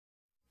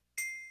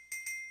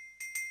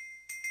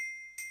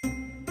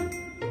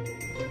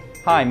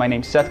Hi, my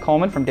name's Seth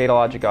Coleman from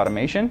Datalogic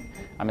Automation.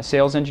 I'm a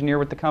sales engineer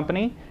with the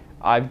company.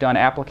 I've done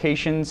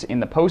applications in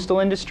the postal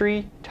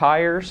industry,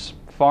 tires,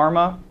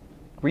 pharma,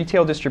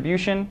 retail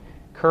distribution,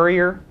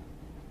 courier.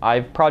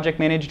 I've project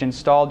managed and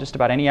installed just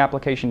about any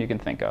application you can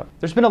think of.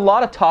 There's been a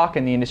lot of talk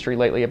in the industry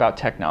lately about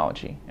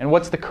technology and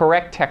what's the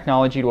correct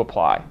technology to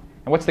apply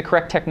and what's the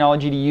correct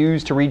technology to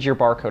use to read your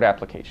barcode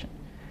application.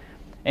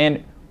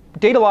 And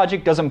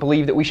Datalogic doesn't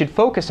believe that we should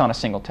focus on a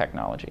single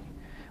technology.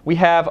 We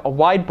have a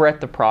wide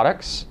breadth of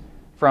products,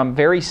 from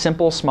very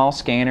simple small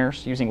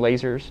scanners using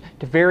lasers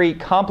to very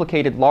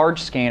complicated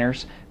large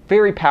scanners,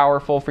 very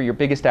powerful for your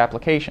biggest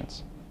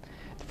applications.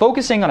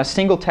 Focusing on a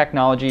single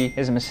technology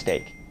is a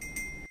mistake.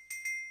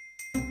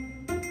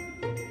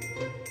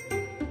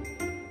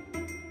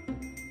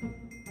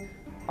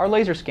 Our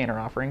laser scanner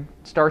offering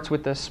starts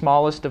with the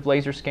smallest of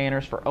laser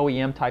scanners for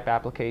OEM type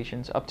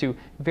applications up to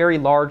very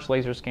large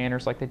laser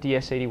scanners like the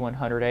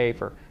DS8100A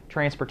for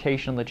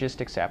transportation and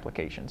logistics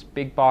applications,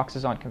 big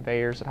boxes on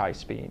conveyors at high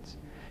speeds.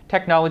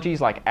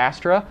 Technologies like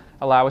Astra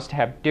allow us to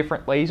have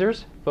different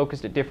lasers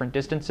focused at different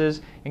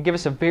distances and give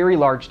us a very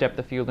large depth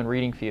of field and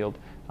reading field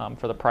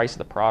for the price of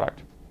the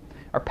product.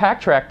 Our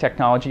PackTrack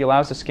technology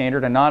allows the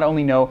scanner to not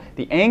only know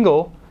the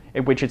angle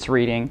at which it's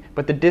reading,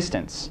 but the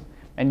distance.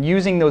 And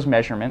using those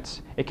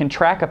measurements, it can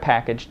track a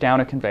package down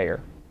a conveyor.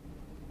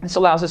 This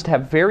allows us to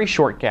have very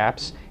short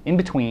gaps in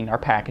between our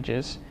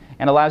packages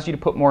and allows you to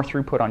put more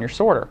throughput on your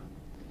sorter.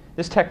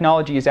 This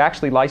technology is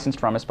actually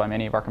licensed from us by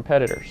many of our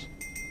competitors.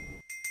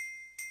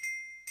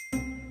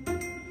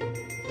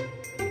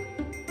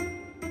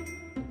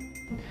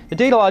 The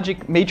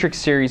Datalogic Matrix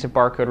series of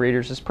barcode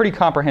readers is a pretty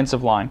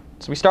comprehensive line.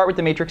 So we start with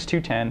the Matrix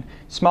 210,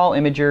 small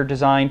imager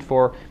designed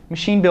for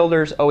machine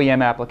builders,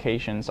 OEM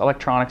applications,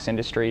 electronics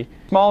industry.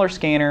 Smaller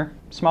scanner,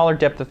 smaller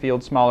depth of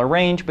field, smaller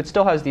range, but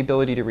still has the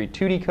ability to read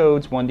 2D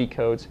codes, 1D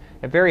codes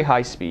at very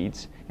high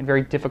speeds in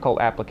very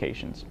difficult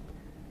applications.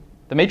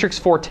 The Matrix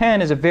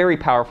 410 is a very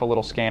powerful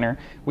little scanner.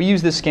 We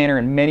use this scanner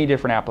in many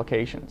different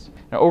applications.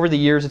 Now, over the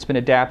years, it's been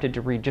adapted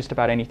to read just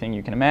about anything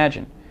you can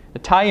imagine. The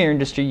tire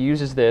industry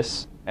uses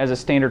this as a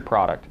standard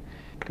product.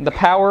 The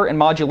power and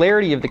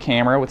modularity of the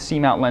camera with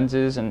C-mount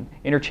lenses and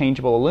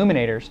interchangeable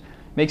illuminators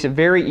makes it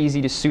very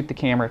easy to suit the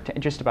camera to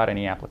just about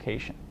any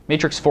application.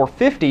 Matrix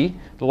 450,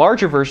 the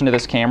larger version of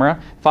this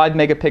camera, 5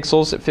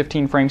 megapixels at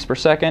 15 frames per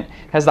second,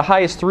 has the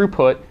highest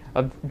throughput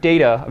of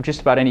data of just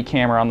about any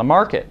camera on the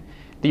market.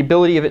 The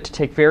ability of it to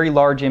take very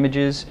large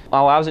images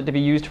allows it to be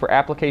used for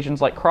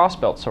applications like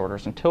crossbelt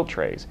sorters and tilt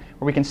trays,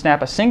 where we can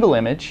snap a single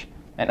image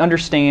and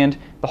understand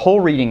the whole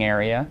reading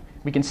area.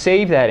 We can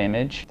save that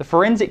image. The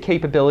forensic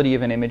capability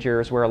of an imager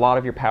is where a lot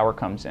of your power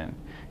comes in.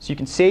 So you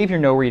can save your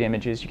no-read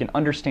images, you can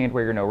understand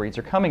where your no-reads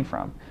are coming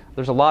from.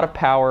 There's a lot of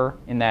power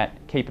in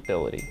that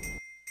capability.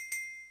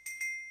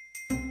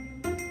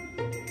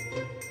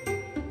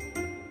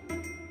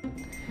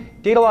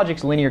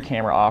 Datalogic's linear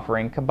camera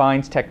offering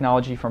combines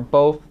technology from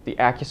both the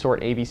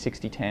AccuSort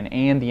AV6010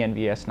 and the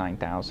NVS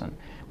 9000.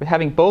 With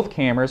having both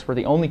cameras, we're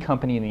the only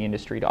company in the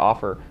industry to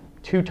offer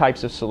two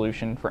types of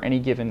solution for any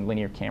given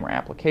linear camera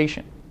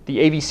application. The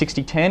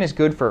AV6010 is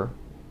good for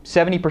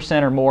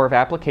 70% or more of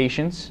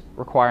applications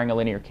requiring a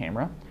linear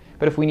camera,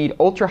 but if we need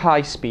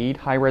ultra-high speed,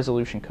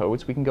 high-resolution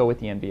codes, we can go with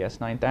the NVS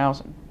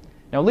 9000.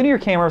 Now, linear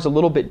camera is a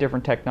little bit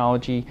different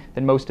technology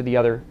than most of the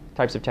other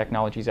types of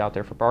technologies out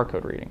there for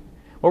barcode reading.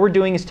 What we're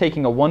doing is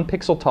taking a 1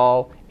 pixel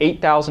tall,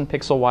 8,000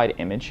 pixel wide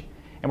image,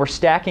 and we're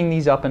stacking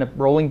these up in a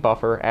rolling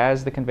buffer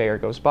as the conveyor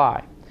goes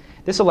by.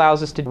 This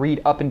allows us to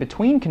read up in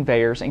between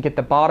conveyors and get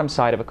the bottom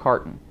side of a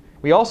carton.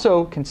 We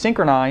also can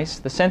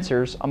synchronize the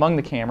sensors among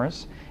the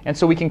cameras, and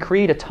so we can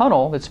create a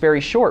tunnel that's very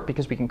short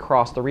because we can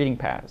cross the reading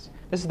paths.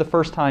 This is the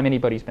first time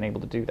anybody's been able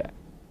to do that.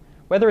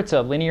 Whether it's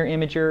a linear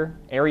imager,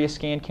 area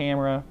scan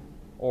camera,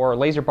 or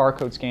laser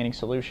barcode scanning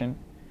solution,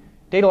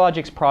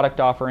 Datalogic's product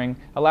offering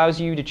allows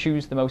you to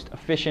choose the most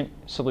efficient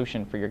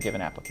solution for your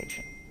given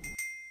application.